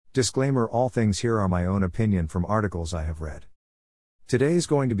Disclaimer: all things here are my own opinion from articles I have read. Today is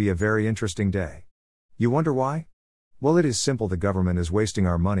going to be a very interesting day. You wonder why? Well, it is simple: the government is wasting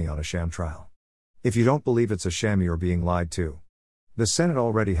our money on a sham trial. If you don't believe it's a sham, you're being lied to. The Senate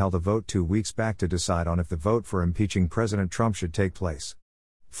already held a vote 2 weeks back to decide on if the vote for impeaching President Trump should take place.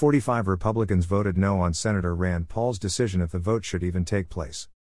 45 Republicans voted no on Senator Rand Paul's decision if the vote should even take place.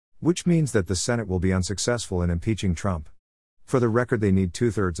 Which means that the Senate will be unsuccessful in impeaching Trump. For the record, they need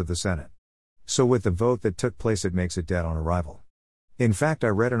 2/3 of the Senate. So with the vote that took place, it makes it dead on arrival. In fact, I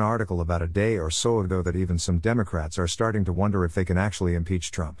read an article about a day or so ago that even some Democrats are starting to wonder if they can actually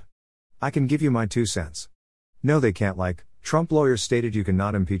impeach Trump. I can give you my 2 cents. No, they can't. Trump lawyers stated you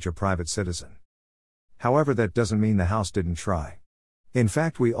cannot impeach a private citizen. However, that doesn't mean the House didn't try. In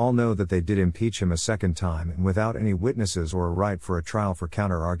fact, we all know that they did impeach him a second time, and without any witnesses or a right for a trial for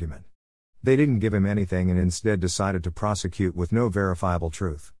counter-argument. They didn't give him anything and instead decided to prosecute with no verifiable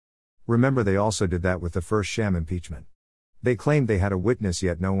truth. Remember, they also did that with the first sham impeachment. They claimed they had a witness,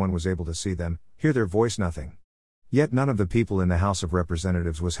 yet no one was able to see them, hear their voice, nothing. Yet none of the people in the House of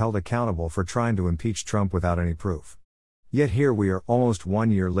Representatives was held accountable for trying to impeach Trump without any proof. Yet here we are almost 1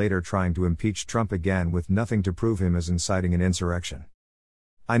 year later trying to impeach Trump again with nothing to prove him as inciting an insurrection.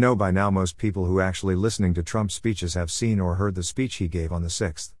 I know by now most people who actually listening to Trump's speeches have seen or heard the speech he gave on the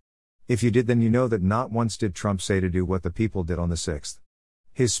 6th. If you did, then you know that not once did Trump say to do what the people did on the 6th.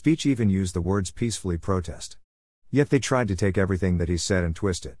 His speech even used the words peacefully protest. Yet they tried to take everything that he said and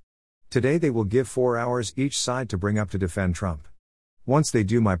twist it. Today they will give 4 hours each side to bring up to defend Trump. Once they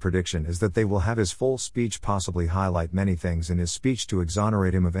do, my prediction is that they will have his full speech, possibly highlight many things in his speech to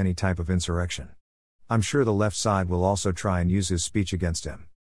exonerate him of any type of insurrection. I'm sure the left side will also try and use his speech against him.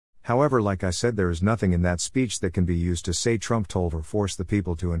 However, like I said, there is nothing in that speech that can be used to say Trump told or forced the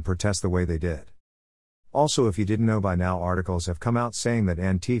people to and protest the way they did. Also, if you didn't know by now, articles have come out saying that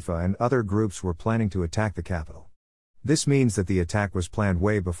Antifa and other groups were planning to attack the Capitol. This means that the attack was planned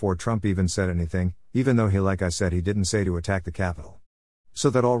way before Trump even said anything, even though like I said, he didn't say to attack the Capitol.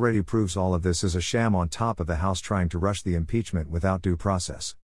 So that already proves all of this is a sham, on top of the House trying to rush the impeachment without due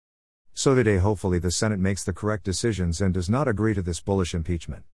process. So today, hopefully the Senate makes the correct decisions and does not agree to this bullish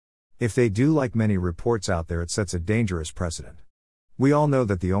impeachment. If they do, like many reports out there, it sets a dangerous precedent. We all know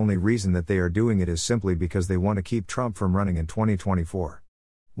that the only reason that they are doing it is simply because they want to keep Trump from running in 2024.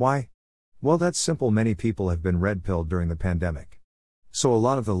 Why? Well, that's simple. Many people have been red-pilled during the pandemic. So a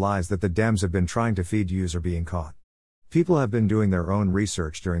lot of the lies that the Dems have been trying to feed you are being caught. People have been doing their own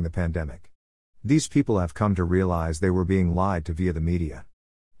research during the pandemic. These people have come to realize they were being lied to via the media.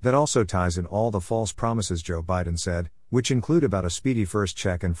 That also ties in all the false promises Joe Biden said, which include about a speedy first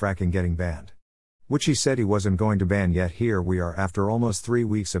check and fracking getting banned. Which he said he wasn't going to ban, yet here we are after almost 3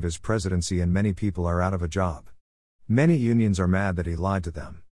 weeks of his presidency and many people are out of a job. Many unions are mad that he lied to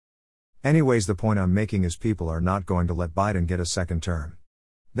them. Anyways, the point I'm making is people are not going to let Biden get a second term.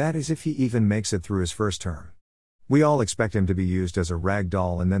 That is, if he even makes it through his first term. We all expect him to be used as a rag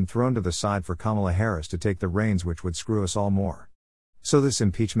doll and then thrown to the side for Kamala Harris to take the reins, which would screw us all more. So this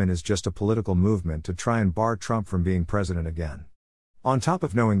impeachment is just a political movement to try and bar Trump from being president again. On top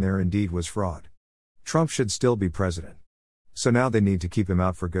of knowing there indeed was fraud. Trump should still be president. So now they need to keep him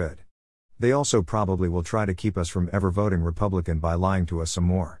out for good. They also probably will try to keep us from ever voting Republican by lying to us some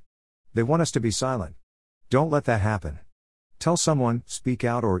more. They want us to be silent. Don't let that happen. Tell someone, speak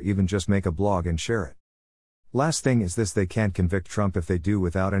out, or even just make a blog and share it. Last thing is this: they can't convict Trump. If they do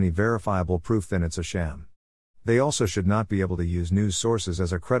without any verifiable proof, then it's a sham. They also should not be able to use news sources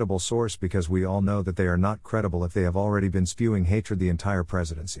as a credible source, because we all know that they are not credible if they have already been spewing hatred the entire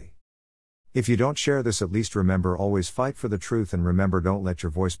presidency. If you don't share this, at least remember, always fight for the truth, and remember, don't let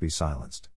your voice be silenced.